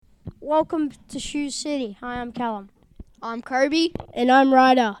welcome to Shoes City. Hi, I'm Callum. I'm Kobe. And I'm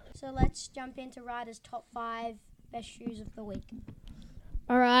Ryder. So let's jump into Ryder's top 5 best shoes of the week.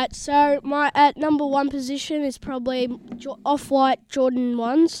 Alright, so my at number 1 position is probably Off-White Jordan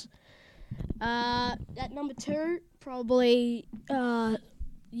 1s. At number 2, probably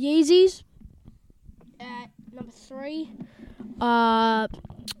Yeezys. At number 3,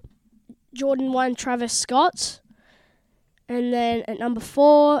 Jordan 1 Travis Scott's. And then at number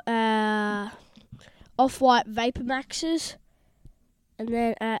 4, Off-White Vapor Maxes. And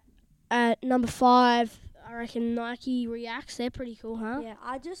then at number 5, I reckon Nike Reacts. They're pretty cool, huh? Yeah,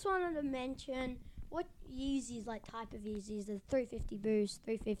 I just wanted to mention what Yeezys, like type of Yeezys. There's 350 Boost,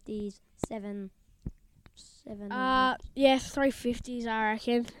 350s, 7. Yeah, 350s, I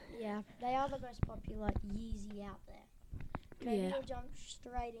reckon. Yeah, they are the most popular Yeezy out there. Okay, Yeah. we'll jump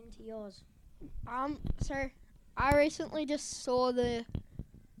straight into yours. So I recently just saw they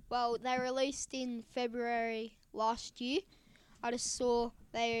released in February last year. I just saw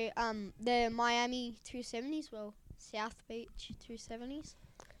the Miami 270s, South Beach 270s,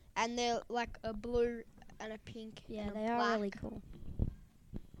 and they're like a blue and a pink. Yeah, and a they are black. really cool.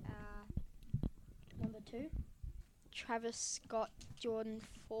 Number 2? Travis Scott Jordan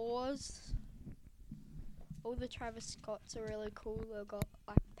 4s. All the Travis Scotts are really cool. They've got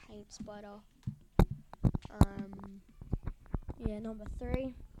like paint splatter. Yeah, number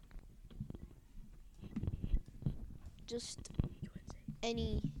 3. Just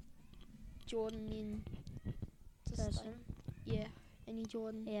any Jordan in. Just Person. any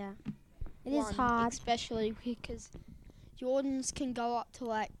Jordan. Yeah. It is one, hard. especially because Jordans can go up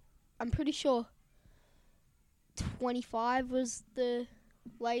to I'm pretty sure 25 was the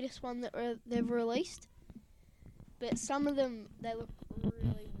latest one that they've released. But some of them, they look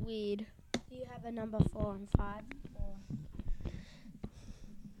really weird. Do you have a number 4 and 5?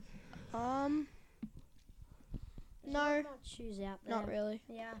 No, Not shoes out there. not really.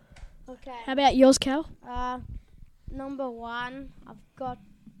 Yeah. Okay. How about yours, Cal? Number 1, I've got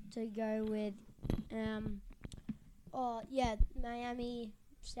to go with, Miami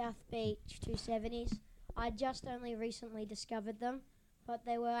South Beach 270s. I just only recently discovered them, but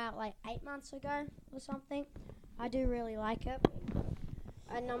they were out like 8 months ago or something. I do really like it.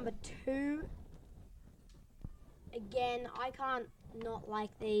 And number 2, again, I can't not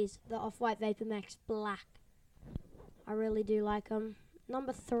like these, the Off-White Vapor Max Black. I really do like them.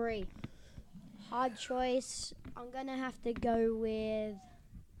 Number 3, hard choice. I'm going to have to go with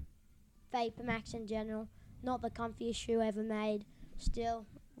Vapor Max in general. Not the comfiest shoe ever made. Still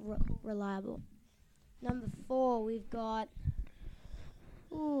reliable. Number 4, we've got...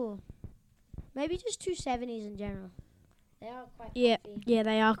 maybe just 270s in general. They are quite comfy. Yeah,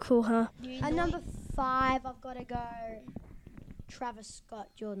 they are cool, huh? And number 5, I've got to go Travis Scott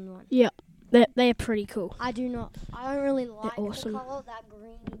Jordan 1. Yeah, they're pretty cool. I don't really like awesome. the colour, that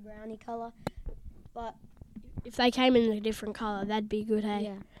greeny browny colour. But If they came in a different colour, that'd be good,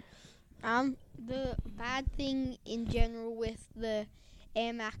 hey? yeah. The bad thing in general with the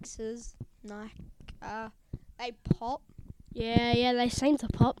Air Maxes, they pop. Yeah, they seem to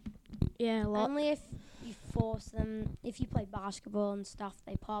pop. Yeah, a lot. Only if you force them. If you play basketball and stuff,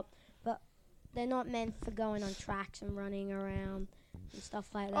 they pop. But they're not meant for going on tracks and running around and stuff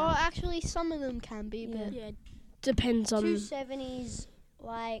like that. Oh, actually, some of them can be, but Yeah, depends on... 270s,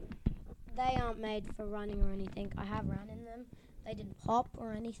 they aren't made for running or anything. I have run in them. They didn't pop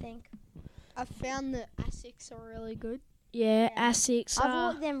or anything. I found the Asics are really good. Yeah, Yeah. Asics I've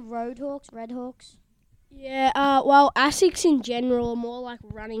are... bought them Redhawks. Yeah, Asics in general are more like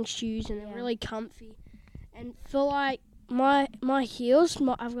running shoes and they're Yeah. really comfy. And for like my heels,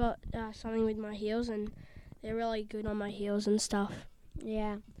 I've got something with my heels and they're really good on my heels and stuff.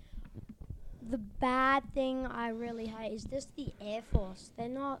 Yeah. The bad thing I really hate is just the Air Force.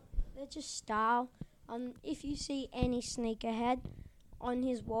 They're just style. If you see any sneakerhead on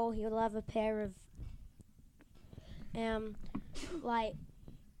his wall, he'll have a pair of Air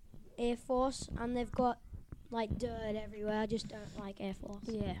Force, and they've got like dirt everywhere. I just don't like Air Force.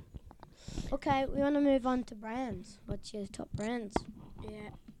 Yeah. Okay, we want to move on to brands. What's your top brands? Yeah.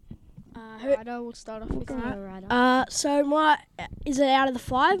 Ryder will start off with Go, that. Ryder. So is it out of the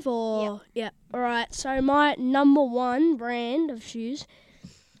 5 or? Yeah. Alright, so my number 1 brand of shoes,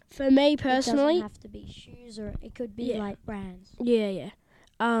 for me It personally, doesn't have to be shoes, or it could be Yeah. like brands. yeah.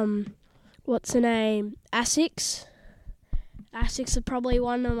 What's the name? Asics. Asics are probably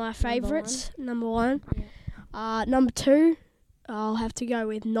one of my favourites. Number 1. Yeah. Number 2, I'll have to go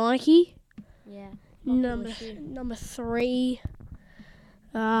with Nike. Yeah. Number 3,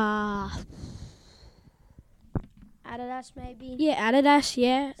 Adidas maybe. Yeah, Adidas.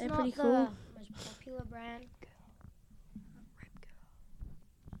 Yeah, It's they're not pretty the cool. most popular brand.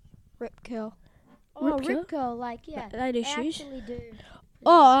 Rip Curl. Oh, Rip Curl? Rip Curl, like yeah, They do they shoes. actually do.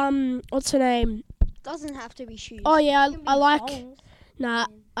 Oh, what's her name? Doesn't have to be shoes. Oh yeah, It can I be like. thongs. Nah,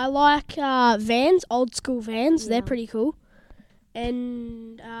 I like Vans, old school Vans. They're Yeah. pretty cool.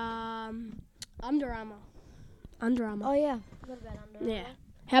 And Under Armour. Under Armour. Oh yeah, what about Under Yeah. Armour?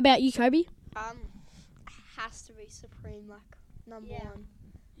 How about you, Kobe? Has to be Supreme, like number Yeah. one.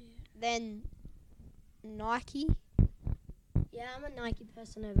 Then Nike. Yeah, I'm a Nike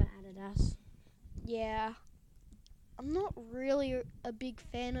person over Adidas. Yeah. I'm not really a big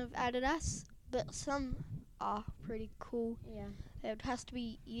fan of Adidas, but some are pretty cool. Yeah. It has to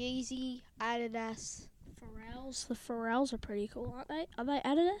be Yeezy, Adidas. Pharrells. The Pharrells are pretty cool, aren't they? Are they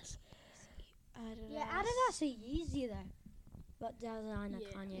Adidas? Adidas. Yeah, Adidas are Yeezy though, but designer Yeah.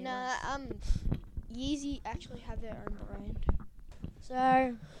 Kanye. No, West. Yeezy actually have their own brand.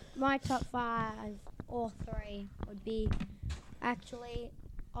 So my top 5 or 3 would be actually.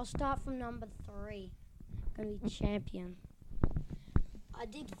 I'll start from number 3. Gonna be Champion. I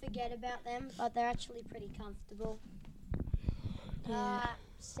did forget about them, but they're actually pretty comfortable. Yeah.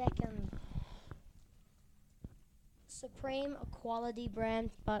 Second, Supreme, a quality brand,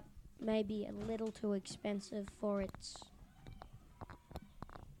 but maybe a little too expensive for its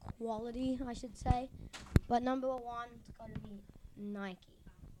quality, I should say. But number 1, it's got to be Nike.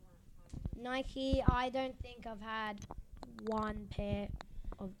 Nike, I don't think I've had one pair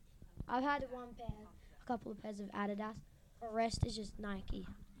of. I've had one pair, a couple of pairs of Adidas. The rest is just Nike.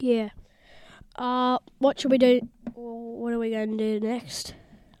 Yeah. What should we do? What are we going to do next?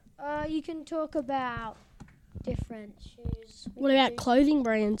 You can talk about different shoes. We What can about do- clothing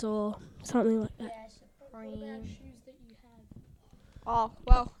brands or something like that? Yeah, Supreme. Oh,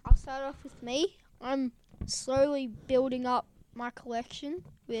 well, I'll start off with me. I'm slowly building up my collection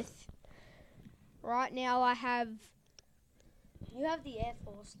with. Right now I have. You have the Air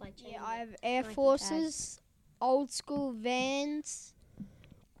Force, like Yeah, I have Air Nike Forces, old school Vans,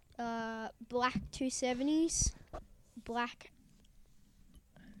 black 270s, black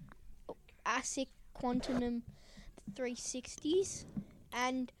ASIC Quantum 360s,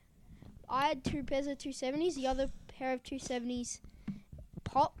 and I had 2 pairs of 270s. The other pair of 270s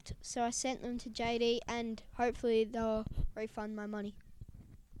popped, so I sent them to JD, and hopefully they'll refund my money.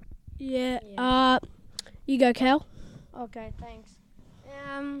 Yeah. Yeah. You go, Cal. Okay, thanks.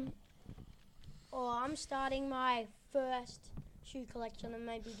 I'm starting my first shoe collection and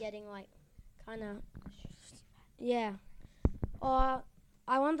maybe getting like kind of yeah. I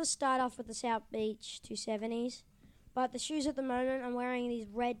want to start off with the South Beach 270s, but the shoes at the moment I'm wearing these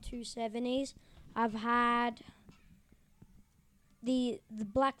red 270s. I've had the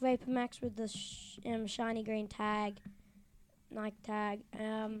Black Vapor Max with the shiny green tag, Nike tag.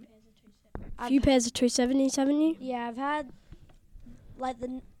 A few pairs of 270s, haven't you? Yeah, I've had like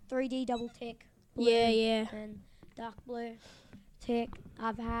the 3D double tick. Blue Yeah. And dark blue tick.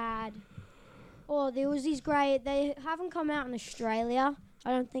 I've had. Oh, there was these grey. They haven't come out in Australia. I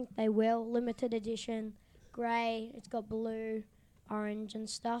don't think they will. Limited edition, grey. It's got blue, orange, and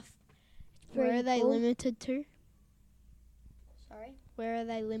stuff. It's Where are pretty they cool. limited to? Sorry. Where are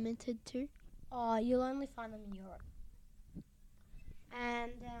they limited to? Oh, you'll only find them in Europe.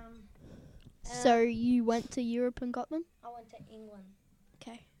 And So you went to Europe and got them? I went to England.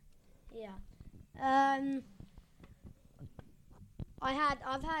 Okay. Yeah.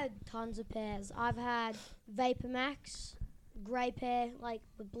 I've had tons of pairs. I've had Vapor Max, grey pair, like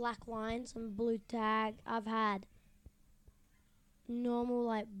with black lines and blue tag. I've had normal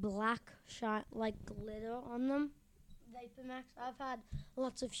like black shine like glitter on them. Vapor Max. I've had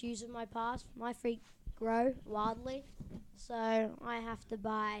lots of shoes in my past. My feet grow wildly, so I have to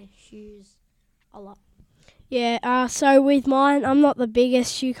buy shoes a lot. Yeah, so with mine, I'm not the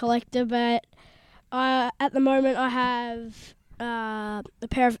biggest shoe collector, but at the moment I have a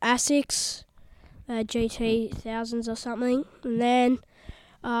pair of Asics, GT thousands or something, and then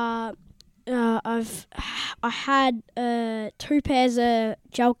I had 2 pairs of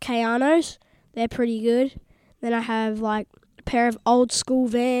Gel Kayanos. They're pretty good. Then I have like a pair of old school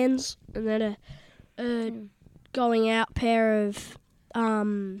Vans, and then a going out pair of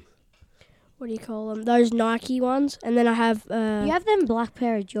what do you call them? Those Nike ones, and then I have. You have them black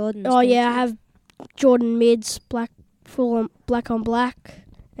pair of Jordans. Oh don't yeah, I you? have Jordan mids, full on black on black,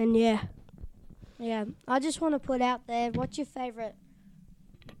 and yeah. Yeah, I just want to put out there, what's your favourite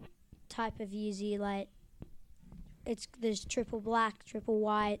type of Yeezy? Like, there's triple black, triple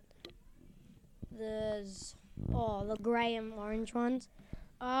white. There's the grey and orange ones.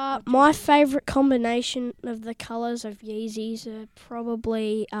 My favourite combination of the colours of Yeezys are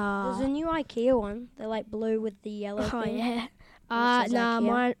probably There's a new IKEA one. They're like blue with the yellow oh thing. yeah. And it says IKEA.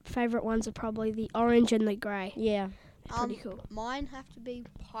 My favourite ones are probably the orange and the grey. Yeah. Pretty cool. Mine have to be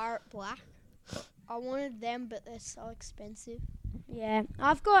Pirate Black. I wanted them, but they're so expensive. Yeah.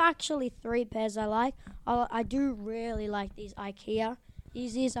 I've got actually 3 pairs I like. I do really like these IKEA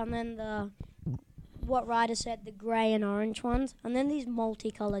Yeezys, and then what Ryder said, the grey and orange ones, and then these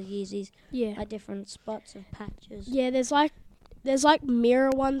multicoloured Yeezys, Yeah. like different spots of patches. Yeah, there's like mirror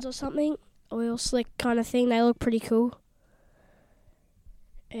ones or something, oil slick kind of thing. They look pretty cool.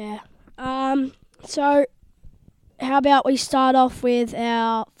 Yeah. So how about we start off with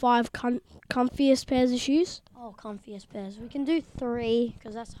our 5 comfiest pairs of shoes? Oh, comfiest pairs. We can do 3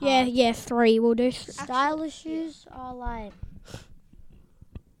 because that's hard. Yeah, 3. We'll do. Stylish shoes are like.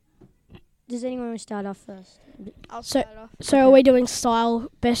 Does anyone want to start off first? I'll So- start off. So are we doing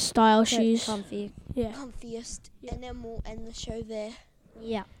best style Okay, shoes? Comfy. Yeah. Comfiest, Yeah. and then we'll end the show there.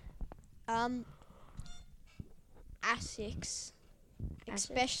 Yeah. Asics,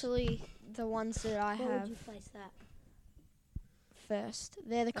 especially the ones that I Where would have you place that? first.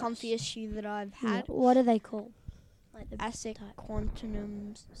 They're the First. comfiest shoe that I've Yeah. had. What are they called? Like the Asic type.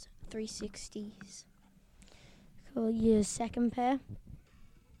 Quantumums 360s. Cool. Your second pair.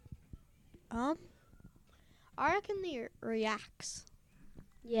 I reckon the Reacts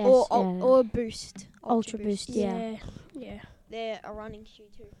Yes. or Boost. Ultra Boost, yeah. Yeah. They're a running shoe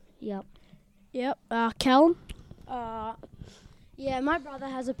too. Yep. Yep. Callum? Yeah, my brother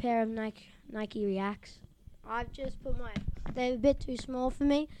has a pair of Nike Reacts. I've just put they're a bit too small for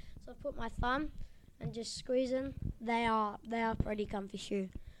me, so I've put my thumb and just squeeze them. They are pretty comfy shoe.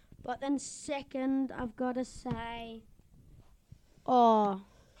 But then second, I've got to say,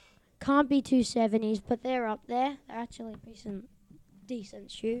 can't be 270s, but they're up there. They're actually a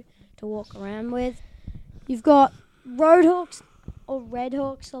decent shoe to walk around with. You've got Roadhawks or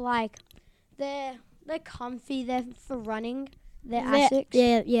Redhawks are like, they're comfy. They're for running. They're Asics.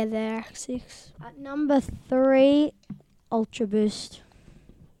 Yeah, they're Asics. At number 3, Ultra Boost.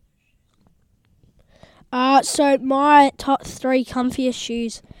 So my top 3 comfiest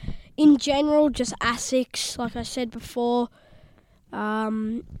shoes, in general, just Asics. Like I said before,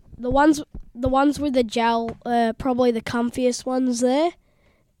 the ones with the gel, probably the comfiest ones there.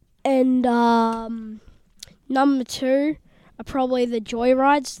 And number 2 are probably the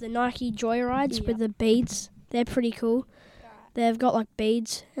Joyrides, the Nike Joyrides with the beads. They're pretty cool. They've got like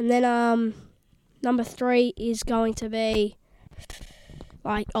beads. And then number 3 is going to be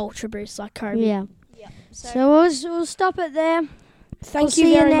like Ultra Boost, like Kobe. Yeah. Yeah. So we'll stop it there. Thank We'll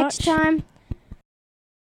you see very you next much. time.